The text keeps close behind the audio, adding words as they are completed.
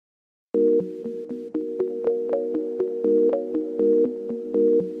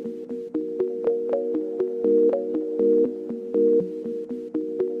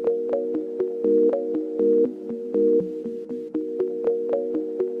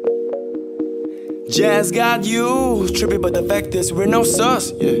Jazz got you trippy but the fact is we're no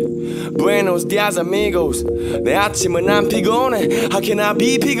sus yeah. Buenos dias amigos 내 아침은 안 피곤해 How can I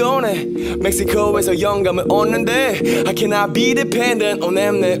be 피곤해 멕시코에서 영감을 얻는데 How can I be dependent on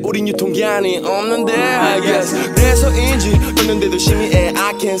them 우린 유통기한이 없는데 I guess 그래서인지 떴는데도 심의해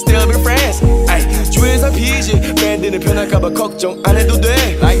I can still be friends ay, 주에서 피지 밴드는 변할까봐 걱정 안 해도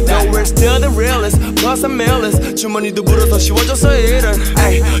돼 like that. No we're still the realest plus I'm realist 주머니도 불어서 쉬워졌어 일은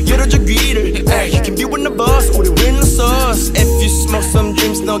ay, 열어줘 귀를 ay, You can be with the boss 우리 with the sauce If you smoke some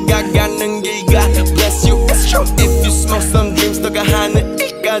dreams 너가 가는 길 God bless you It's true If you smoke some dreams 너가 하는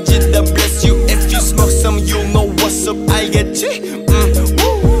일까지 다 bless you If you smoke some you know what's up 알겠지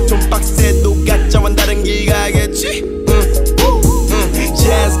좀 빡세도 가짜와는 다른 길 가겠지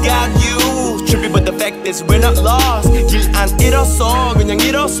Jazz got you trippy but the fact is we're not lost 길 안 잃었어 그냥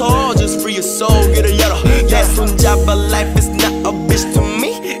잃어서 Just free your soul 길을 열어 내 손잡아 life is not a bitch to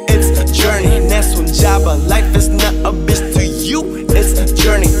me It's a journey 내 손잡아 life is not a bitch to you It's a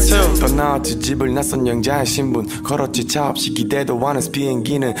journey too 떠나왔지 집을 낯선 영자의 신분 걸었지 차 없이 기대도 않은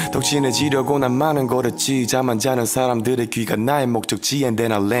비행기는 덕진해지려고 난 많은 걸었지 잠만 자는 사람들의 귀가 나의 목적지 And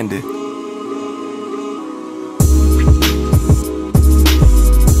then I landed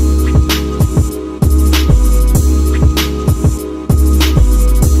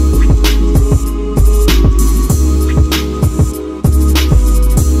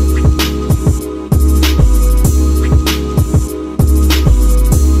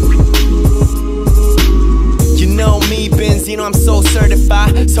I'm so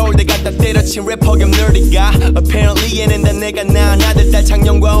certified 서울대 갔다 때려친 래퍼 겸 nerdy가 Apparently 얘는 다 내가 낳은 아들 딸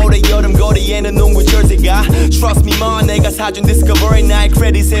작년과 올해 여름 거리에는 농구 jerse가 Trust me ma 내가 사준 Discovery 나의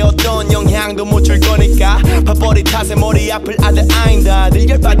크레딧에 어떤 영향도 못 줄 거니까 밥벌이 탓에 머리 아플 아들 아니다 늘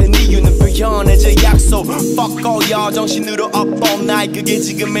열받은 이유는 표현해져 약속 Fuck all y'all 정신으로 up all night 그게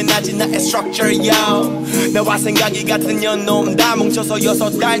지금의 낮이 나의 structure yo 나와 생각이 같은 연놈 다 뭉쳐서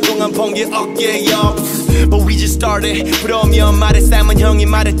 6달 동안 번개 어깨 yo But we just started 그러면 말을 삶은 형이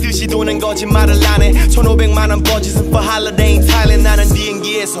말했듯이 돈은 거짓말을 안 해 1500만원 버짓은 for holiday in Thailand 나는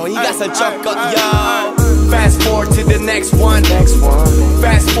비행기에서 이 가사를 적어 yo Fast forward to the next one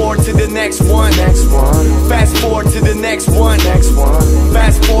Fast forward to the next one Fast forward to the next one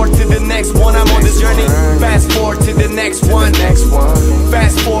Fast forward to the next one I'm on this journey Fast forward to the next one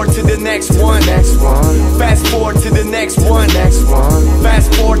Fast forward to the next one Fast forward to the next one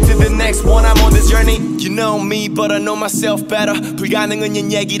Fast forward to the next one I'm on this journey You know me but I know myself better 불가능은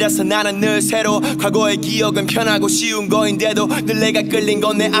옛 얘기라서 나는 늘 새로 과거의 기억은 편하고 쉬운 거인데도 늘 내가 끌린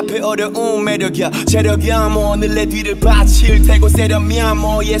건 내 앞에 어려운 매력이야 재력이야 뭐 늘 내 뒤를 바칠 테고 세련미야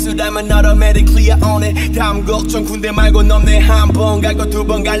뭐 예술하면 automatically I own it 다음 걱정 군대 말고 넘네 한 번 갈 거 두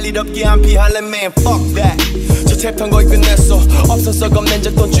번 갈 일 없게 한 피 할래 man fuck that 저 챕터는 거의 끝냈어 없었어 겁낸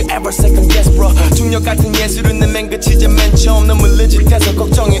적 don't you ever second guess bro 중력 같은 예술은 내 맨 끝이지 맨 처음 너무 legit해서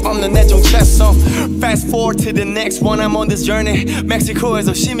걱정이 없는 내 정체성 Fast forward to the next one I'm on this journey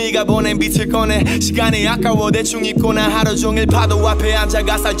멕시코에서 심의가 보낸 빛을 꺼내 시간이 아까워 대충 입고 나 하루 종일 파도 앞에 앉아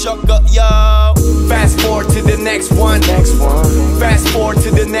가사 적어 yo Fast forward to the next one Fast forward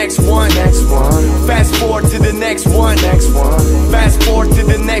to the next one Fast forward to the next one Fast forward to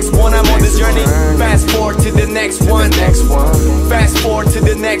the next one I'm on this journey Fast forward to the next one Fast forward to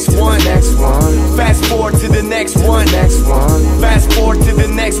the next one Fast forward to the next one Fast forward to the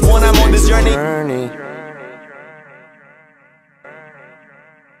next one I'm on this journey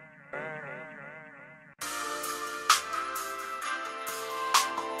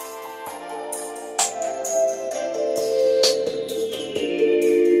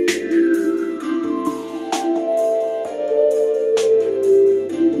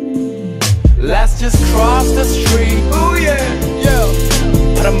Let's just cross the street Oh yeah yeah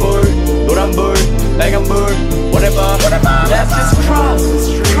파란불 노란불 빨간불 whatever Let's just cross the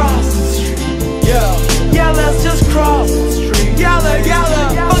street yeah yeah let's just cross the street yalla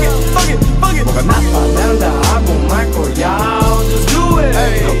fuck it 뭐가 나빠 나는 다 하고 말 거야 Just do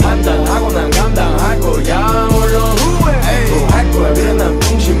it 너 판단하고 난 감당할 거야 물론 후회 또 할 거야 그래 난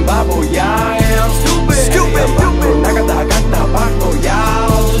붕신 바보야 Yeah I'm stupid 밖으로 나가다 갔다 발 거야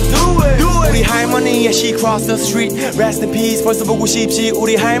Just do it 우리 할머니 yeah she crossed the street Rest in peace 벌써 보고 싶지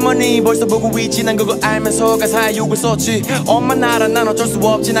우리 할머니 벌써 보고 있지 난 그거 알면서 가사에 욕을 썼지 엄마 나라 난 어쩔 수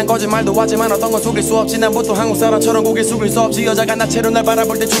없지 난 거짓말도 하지만 어떤 건 속일 수 없지 난 보통 한국 사람처럼 고개 숙일 수 없지 여자가 나체로 날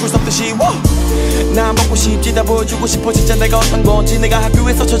바라볼 때 죽을 수 없듯이 난 먹고 싶지 다 보여주고 싶어 진짜 내가 어떤 건지 내가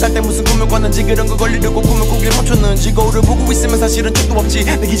학교에서 저잘 때 무슨 꿈을 꿨는지 그런 거 걸리려고 꿈을 꾸길 멈췄는지 거울을 보고 있으면 사실은 책도 없지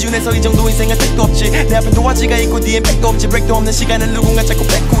내 기준에서 이 정도 인생은 택도 없지 내 앞엔 도화지가 있고 뒤엔 백도 없지 브레이크도 없는 시간을 누군가 자꾸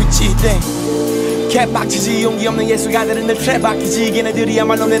뺏고 있지 개빡치지 용기 없는 예술가들은 늘 트랩박히지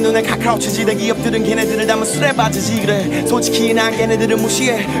걔네들이야말로 내 눈에 카카오치지 내 기업들은 걔네들을 담은 술에 빠지지 그래 솔직히 난 걔네들은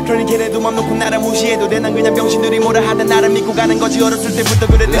무시해 그러니 걔네도 맘 놓고 나를 무시해도 돼 난 그냥 병신들이 뭐라 하든 나를 믿고 가는 거지 어렸을 때부터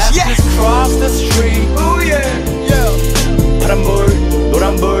그랬듯이 Let's just cross the street Ooh yeah yeah 파란불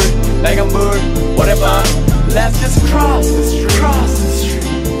노란불 빨간불 whatever Let's just cross the street Cross the street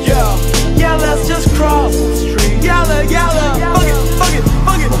Yeah Yeah let's just cross the street Yalla yalla Fuck it fuck it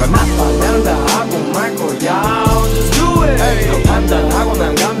fuck it 뭐가 나빠 나는 다 하고 말 거야 Just do it 너 판단하고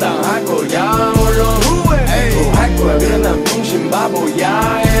난 감당할 거야 물론 후회 또 할 거야 그래 난 병신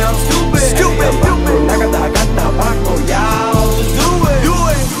바보야 Yeah I'm stupid Stupid Stupid 나가다 갔다 바꿔야 Just do it Do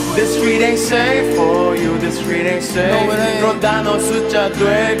it This street ain't safe for you This street ain't safe 그러다 너 숫자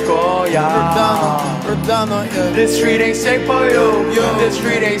될 거야 그러다 너 This street ain't safe for you This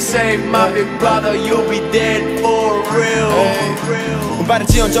street ain't safe My big brother you'll be dead for real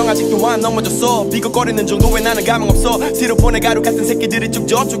빠르지언정 아직도 안 넘어졌어 비겁거리는 정도에 나는 감흥 없어 시로폰의 가루 같은 새끼들이 쭉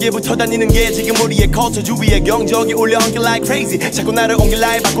저쪽에 붙어 다니는 게 지금 우리의 culture 주위의 경적이 울려 엉킬 like crazy 자꾸 나를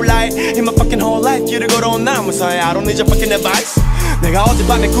옮길라 해 바꿀라 해 In my fucking whole life 길을 걸어온 나 무사해 I don't need your fucking advice 내가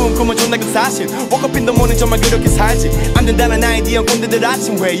어젯밤에 꿈은 존나 그 사실 Woke up in the morning 정말 그렇게 살지 안 된다는 아이디어 꼰대들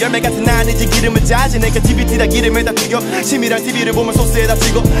아침 왜 열매 같은 아니지 기름을 짜지 네거티비티다 기름에다 튀겨 심이랑 TV를 보면 소스에다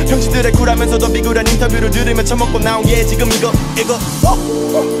찍어 병신들의 쿨하면서도 비굴한 인터뷰를 들으며 처먹고 나온 게 지금 이거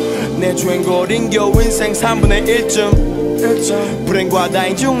내 주행거린 겨우 인생 3분의 1쯤 불행과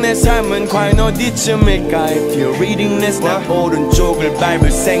다행 중 내 삶은 과연 어디쯤일까 If you're reading this 난 오른쪽을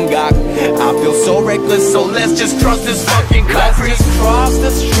밟을 생각 I feel so reckless so let's just cross this fucking concrete Let's just cross the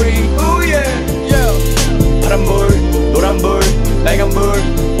street Ooh yeah yeah 파란불 노란불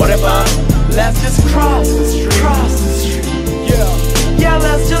빨간불 whatever Let's just cross the street Cross the street Yeah Yeah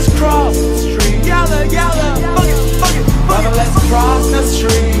let's just cross the street Yalla yalla Fuck it fuck it Brother let's cross the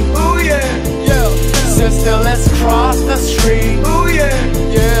street Ooh yeah yeah Sister let's cross the street Ooh yeah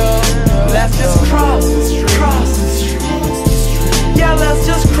yeah Let's just cross the street Cross the street Yeah let's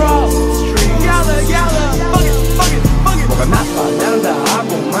just cross the street Yalla yalla Fuck it fuck it fuck it 뭐가 나빠 나는 다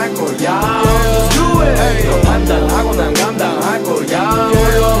하고 말 거야 Just do it 너 판단하고 난 감당할 거야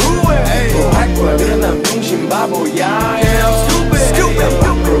물론 후회 또 할 거야 그래 난 병신 바보야 Yeah I'm stupid Stupid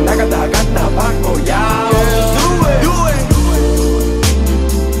밖으로 나가다 갔다 바꿔야 Just do it Do it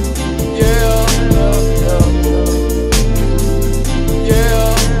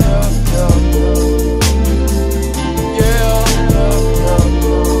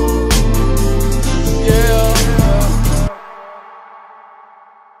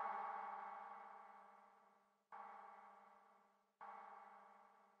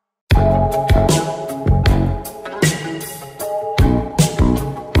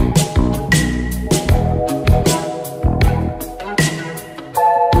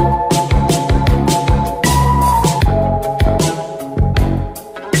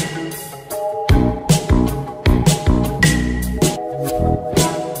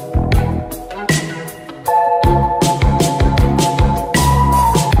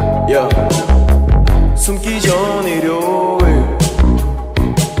Yeah 숨기 전 일요일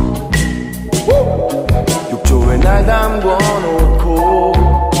욕조에 날 담궈놓고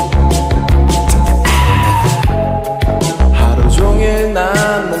하루 종일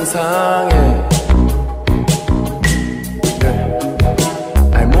난 몽상해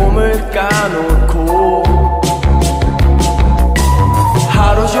알몸을 까놓고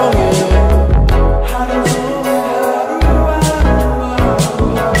하루 종일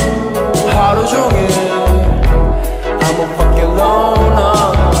하루 종일 I'm a fucking loner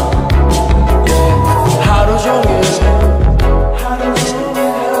yeah. 하루 종일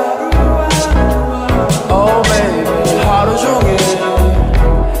Oh baby 하루 종일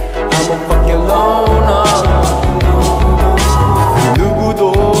I'm a fucking loner 그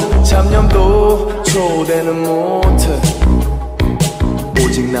누구도 잡념도 초대는 못해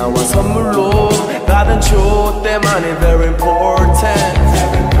오직 나와 선물로 받은 초대만이 very important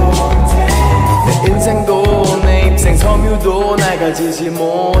내 인생도 내 입생 섬유도 날 가지지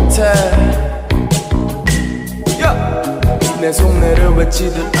못해 yeah. 내 속내를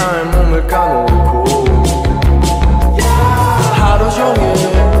외치듯 알몸을 까놓고 하루 종일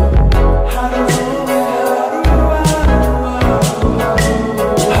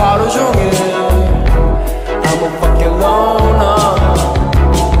하루 종일 I'm a fucking loner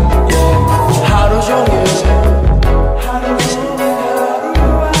yeah. 하루 종일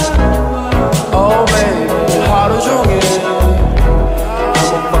Oh baby 하루 종일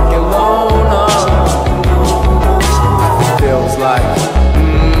I'm a fucking loner Feels like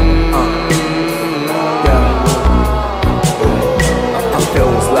yeah I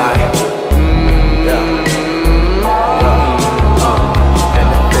feel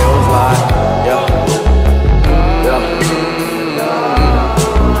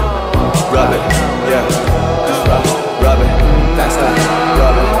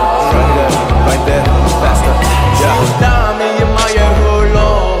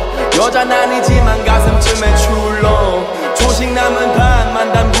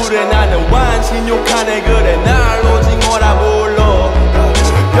욕하네 그래 날 오징어라 불러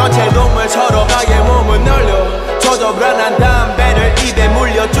변태동물처럼 나의 몸을 늘려 저도 불안한 담배를 입에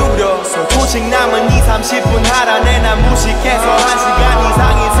물려 죽여 조식 남은 2-30분 하라네 난 무식해서 1시간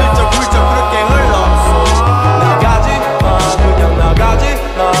이상이 슬쩍훌쩍 그렇게 흘러 나가지 마 그냥 나가지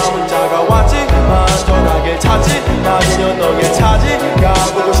마 문자가 왔지만 전화길 찾지 나 그냥 너의 차지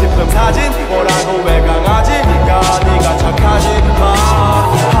가보고 싶은 사진 뭐라고 왜 강아지가 네가 착하지 마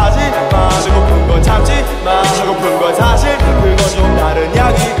하지 마 배고픈 건 참지 마 하고픈 건 사실 그건 좀 다른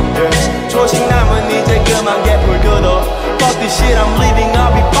이야기 조식 남은 이제 그만 개풀 뜯어 Fuck this shit I'm living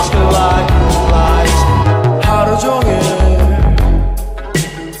I'll be fucking live 하루 종일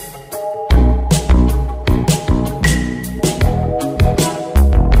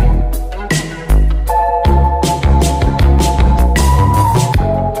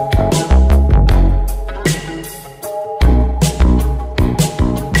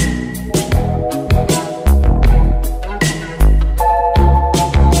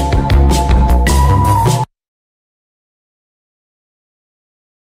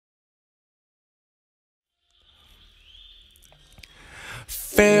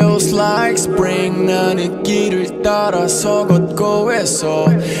Feels like spring 나는 길을 따라서 걷고 있어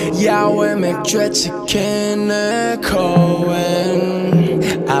야외 맥주에 치킨 내 코엔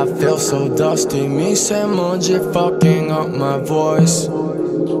I feel so dusty 미세먼지 fucking up my voice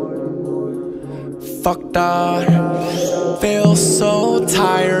Fuck that Feel so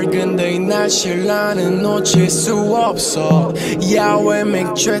tired 근데 이 날씨를 나는 놓칠 수 없어 야외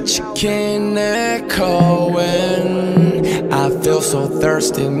맥주에 치킨 내 코엔 I feel so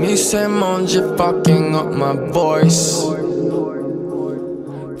thirsty 미세먼지 fucking up my voice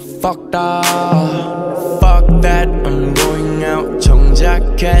Fuck that Fuck that I'm going out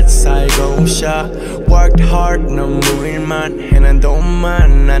정자켓 살고 샤 Worked hard 너무 일만 해 난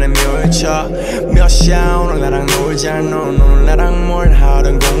돈만 나는 멸쳐 몇 샤 오늘 나랑 놀자 넌 오늘 나랑 뭘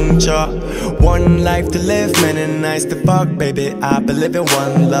하던 공짜 One life to live man it's nice to fuck baby I believe in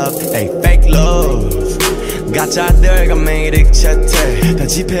one love Ay fake love 가짜들과 매일 익체태 다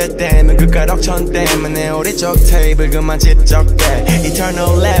지폐되면 그가락 천 때문에 우리 쪽 테이블 그만 집적대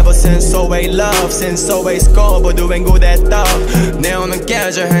Eternal level since always love Since always score 도엔 고됐다 내 오늘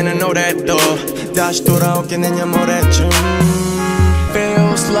깨져 해는 노래도 다시 돌아올게 내년 모레쯤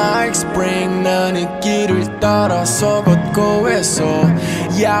Feels like spring 난 이 길을 따라서 걷고 있어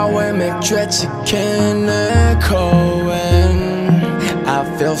야외 맥주에 치킨 내 코엔 I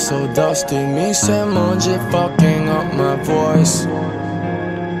feel so dusty 미세먼지 fucking up my voice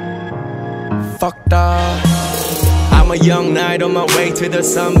Fuck that I'm a young knight on my way to the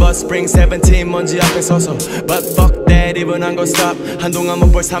sun But spring 17 먼지 앞에 서서 But fuck that even 안 gon' stop 한동안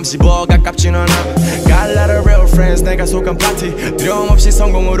못 볼 35 가깝진 않아 Got a lot of real friends 내가 속한 파티 두려움 없이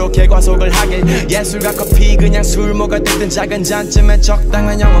성공으로 개과속을 하길 예술과 커피 그냥 술 뭐가 됐든 작은 잔쯤에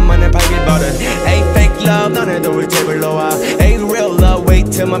적당한 영혼만을 발길 버릇 Ay fake love 너네도 우리 테이블로 와 Ay real love wait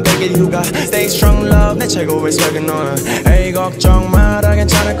till my 100일 휴가 Stay strong love 내 최고의 swag은 너야 Ay 걱정 마라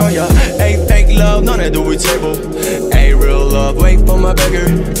괜찮을 거야 Ay fake love 너네도 우리 테이블 Ay real love wait for my beggar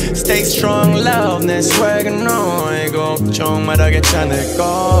Stay strong love 내 swag은 너야 걱정 마라 괜찮을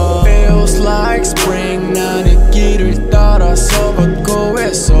거 Feels like spring 난 이 길을 따라서 걷고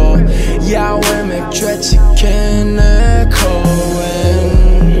있어 야외 맥주에 치킨 내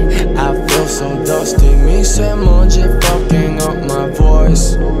코엔 I feel so dusty 미세먼지 fucking up my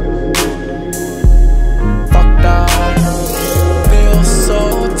voice Fuck that Feel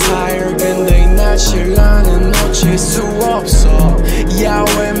so tired 근데 이 날씨를 나는 놓칠 수 없어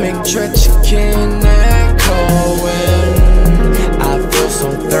야외 맥주에 치킨 내 코엔 I feel so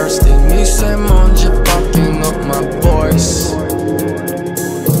thirsty 미세먼지 fucking up my voice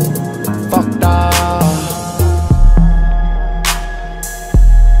Fuck that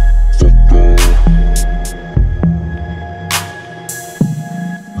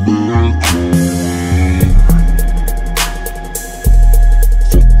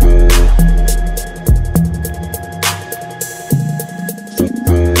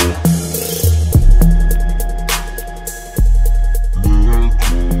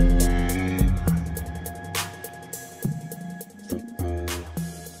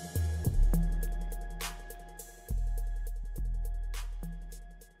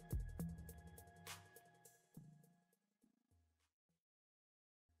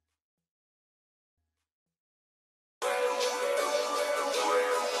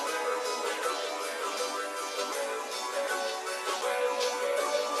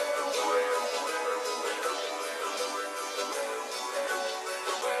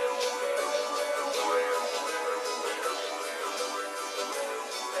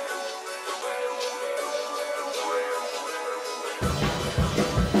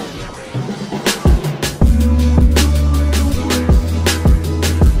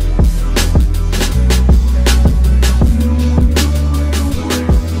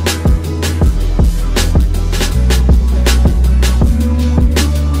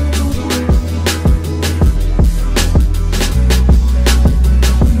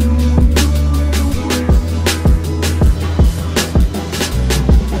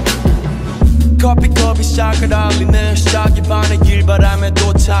달리는 시작이 반의 길 바람에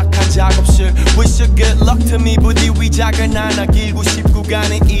도착한 작업실 Wish you good luck to me 부디 위작은 하나 길고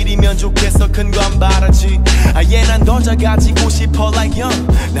 19간의 일이면 좋겠어 큰 거 안 바라지 아예 난 더 작아지고 싶어 like young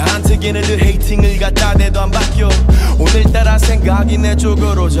나한테 걔네들 헤이팅을 갖다 대도 안 바뀌어 오늘따라 생각이 내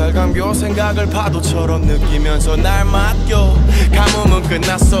쪽으로 잘 감겨 생각을 파도처럼 느끼면서 날 맡겨 가뭄은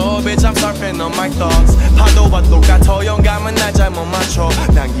끝났어 Bitch I'm surfing on my thoughts 파도와 똑같아 영감은 날 잘못 맞춰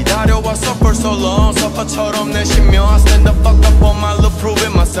난 기다려왔어 for so long 서퍼처럼 내쉬며 I stand the fuck up on my loop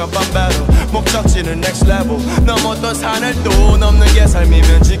proving myself I'm better 목적지는 next level 넘었던 산을 또 넘는 게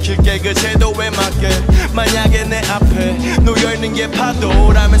삶이면 지킬게 그 제도에 맞게 만약에 내 앞에 놓여있는 게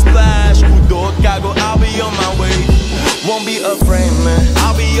파도라면 splash 우도 까고 I'll be on my way Won't be afraid man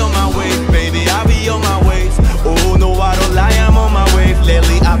I'll be on my way baby I'll be on my way Oh no I don't lie I'm on my way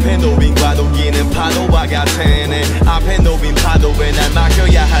Lately 앞에 놓인 과도기는 파도와 같으네 앞에 놓인 파도에 날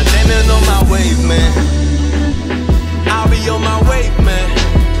맡겨야 할 때면 on my way man I'll be on my way man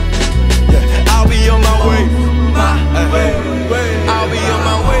yeah, I'll be on my way I'll be on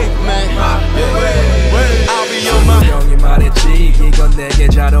my way man I'll be on my 형이 말했지 이건 내게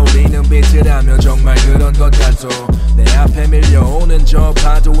잘 어울리는 비트라며 정말 그런 것 같소 내 앞에 밀려오는 저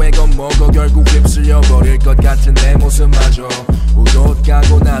파도에 겁먹어 결국 휩쓸려 버릴 것 같은 내 모습마저 우도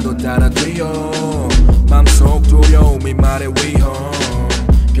까고 나도 따라 뛰어 맘속 두려움이 말해 위험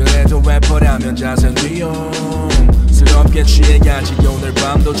그래도 래퍼라면 자생 위험스럽게 취해야지 오늘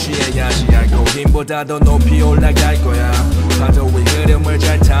밤도 취해야지 알고 힘보다 더 높이 올라갈 거야 파도의 흐름을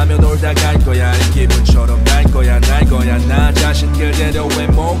잘 타며 놀다 갈 거야 이 기분처럼 날 거야 나 자신 그대로의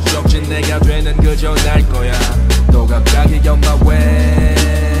목적지 내가 되는 그저 날 거야 또 갑자기 on my way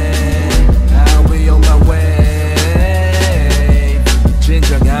I'll be on my way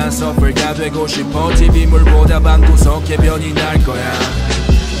진정한 서플가 되고 싶어 TV물보다 방구석 해변이 날 거야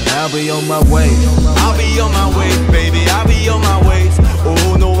I'll be on my way I'll be on my way baby I'll be on my way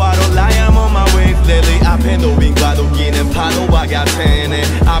Oh no I don't lie I'm on my way Lately 앞에 놓인 과도기는 파도와 같으네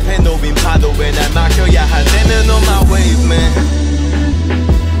앞에 놓인 파도에 날 맡겨야 할 때면 on my way man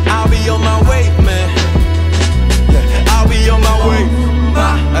I'll be on my way man yeah, I'll be on my way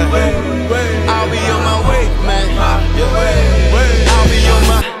I'll be on my way man I'll be on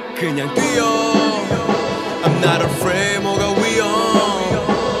my 그냥 뛰어 I'm not afraid 뭐가 위험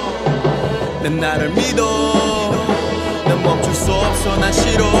난 나를 믿어 난 멈출 수 없어 난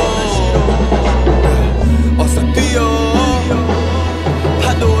싫어 어서 뛰어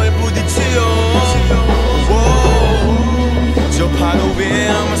파도에 부딪히어 저 파도 위에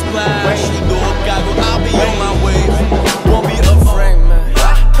I'm a splash 도 까고 I'll be on my way Won't be afraid man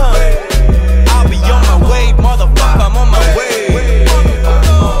I'll be on my way motherfucker I'm on my way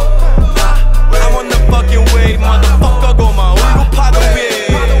I'm on the fucking way motherfucker 고마워 파도 위에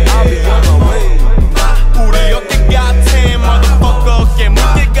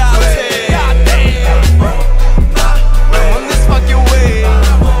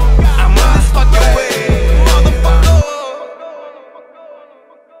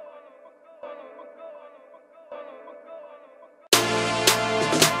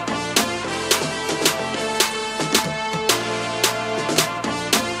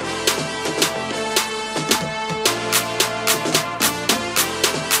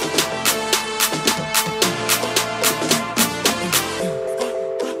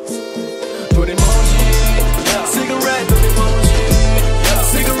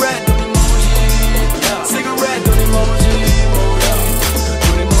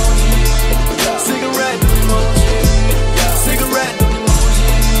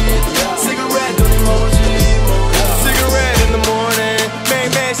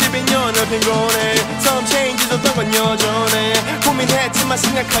고민했지만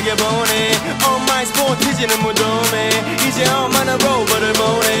심각하게 보내 On my sport 뒤지는 무덤에 이제 엄마는 로버를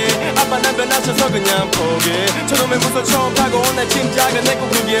보내 아빠 남편 낮춰서 그냥 포기 저놈의 무서 처음 타고 온 날 짐작은 했고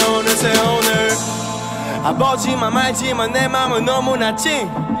그게 어느새 오늘 아버지만 말지만 내 맘은 너무나 찡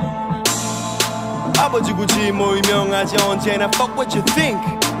아버지 굳이 뭐 유명하지 언제나 fuck what you think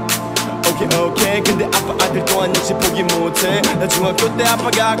오케이 근데 아빠 아들 또한 역시 포기 못해 나 중학교 때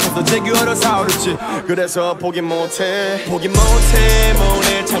아빠가 커서 재규어로 사오렸지 그래서 포기 못해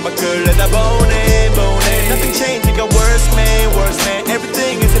뭐네 창밖을 내다보네 Nothing changing got worse man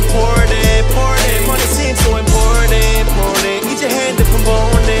Everything is important Money seems so important 이제 핸드폰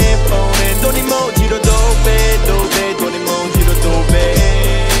보내 돈 이모지로 도배 돈 이모지로 도배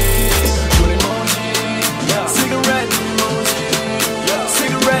돈 이모지 Cigarette 돈 이모지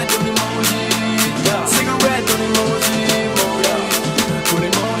Cigarette 돈 이모지 Cigarette 돈 이모지 돈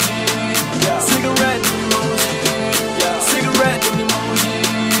이모지 Cigarette 돈 이모지 Cigarette 돈 이모지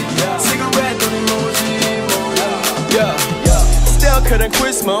Cigarette 돈 이모지 couldn't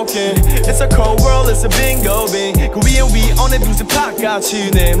quit smoking. It's a cold world, it's a bingo 빙. 그 위에 위온의 빙수 팥같이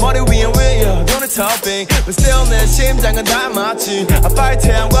내 머리 위에 위에 돈의 topping. But still 내 심장은 닮았지. 아빠의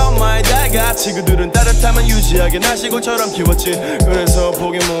태양과 엄마의 달같이. 그들은 따뜻함은 유지하게 날 시골처럼 키웠지. 그래서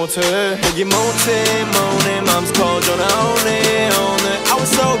포기 못해 모네 맘속 커져나 오네 I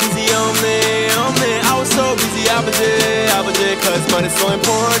was so busy I was so busy 아버지 Cause money's so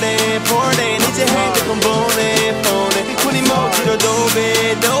important 이제 핸드폰 보내 손이 모지로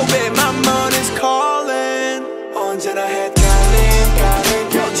도배 My money's calling 언제나 헷갈림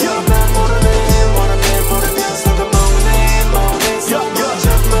난 모르면서 더 모네 So much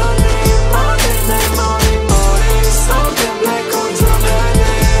money So damn black hole 좀 high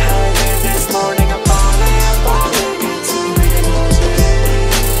This morning I'm falling into Emoji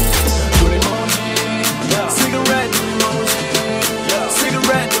Put Emoji Cigarette on Emoji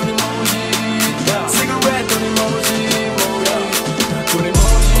Cigarette on Emoji Cigarette on Emoji Put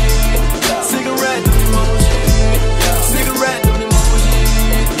Emoji Cigarette on Emoji Cigarette on Emoji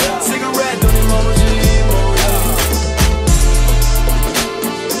Cigarette on Emoji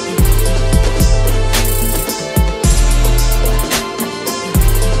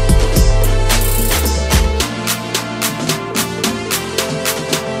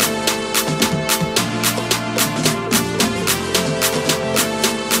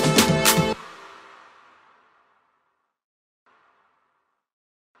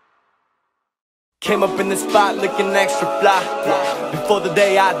Came up in the spot looking extra fly. Before the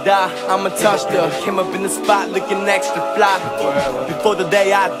day I die, I'ma touch the. Came up in the spot looking extra fly. Before the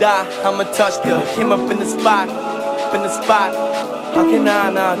day I die, I'ma touch the. Came up in the spot. How can I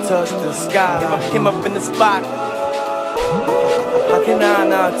not touch the sky? Came up in the spot. How can I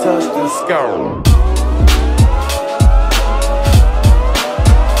not touch the sky?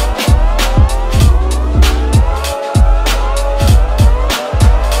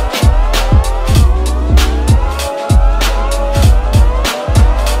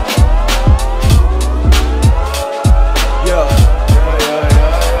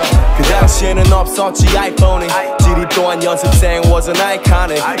 당시에는 없었지 아이폰이 지리 또한 연습생 wasn't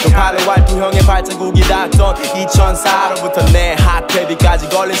iconic 팔의 왈프형의 발자국이 닿던 2004로부터 내 핫데뷔까지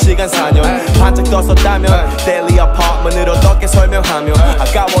걸린 시간 4년 반짝 떴었다면 daily apartment을 어떻게 설명하며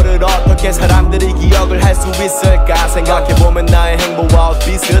아까워를 어떻게 사람들이 기억을 할 수 있을까 생각해보면 나의 행보와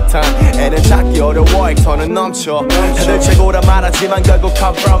비슷한 애는 찾기 어려워 액터는 넘쳐 다들 최고라 말하지만 결국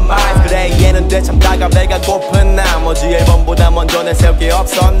compromise 그래 얘는 돼 참다가 배가 고픈 나머지 앨범보다 먼저 내세울 게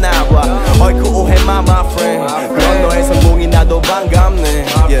없었나 봐 어이쿠 오해마 my friend 그런 너의 성공이 나도 반갑네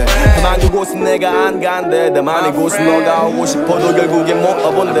다만 그곳은 내가 안 간대 다만 이곳은 너가 오고 싶어도 결국엔 못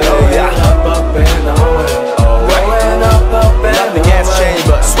와본대 Nothing has changed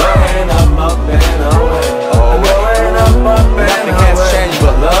but swear Nothing has changed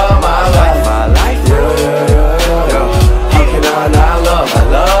but love my life How can I not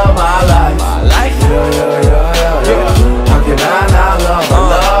love my life How can I not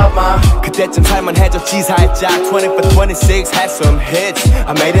love my 그때쯤 살만해졌지 살짝 24-26 had some hits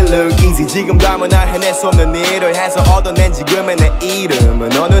I made it look easy 지금도 아무나 해낼 수 없는 일을 해서 얻어낸 지금의 내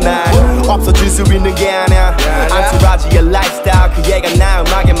이름은 어느 날 없어질 수 있는 게 아니야 Entourage의 lifestyle 그 얘가 나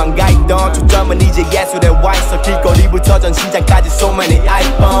음악에만 가있던 초점은 이제 예술에 와있어 길거리부터 전시장까지 so many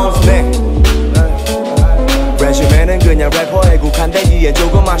iPhones 네 레주메는 그냥 래퍼에 국한되기엔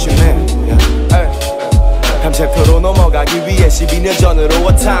조금 아쉽네 탐색터로 넘어가기 위해 12년 전으로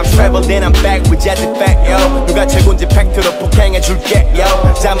a time travel then I'm back with Jazzyfact yo 누가 최고인지 팩트로 폭행해줄게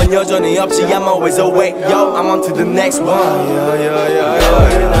yo 잠은 여전히 없지 I'm always awake yo I'm on to the next one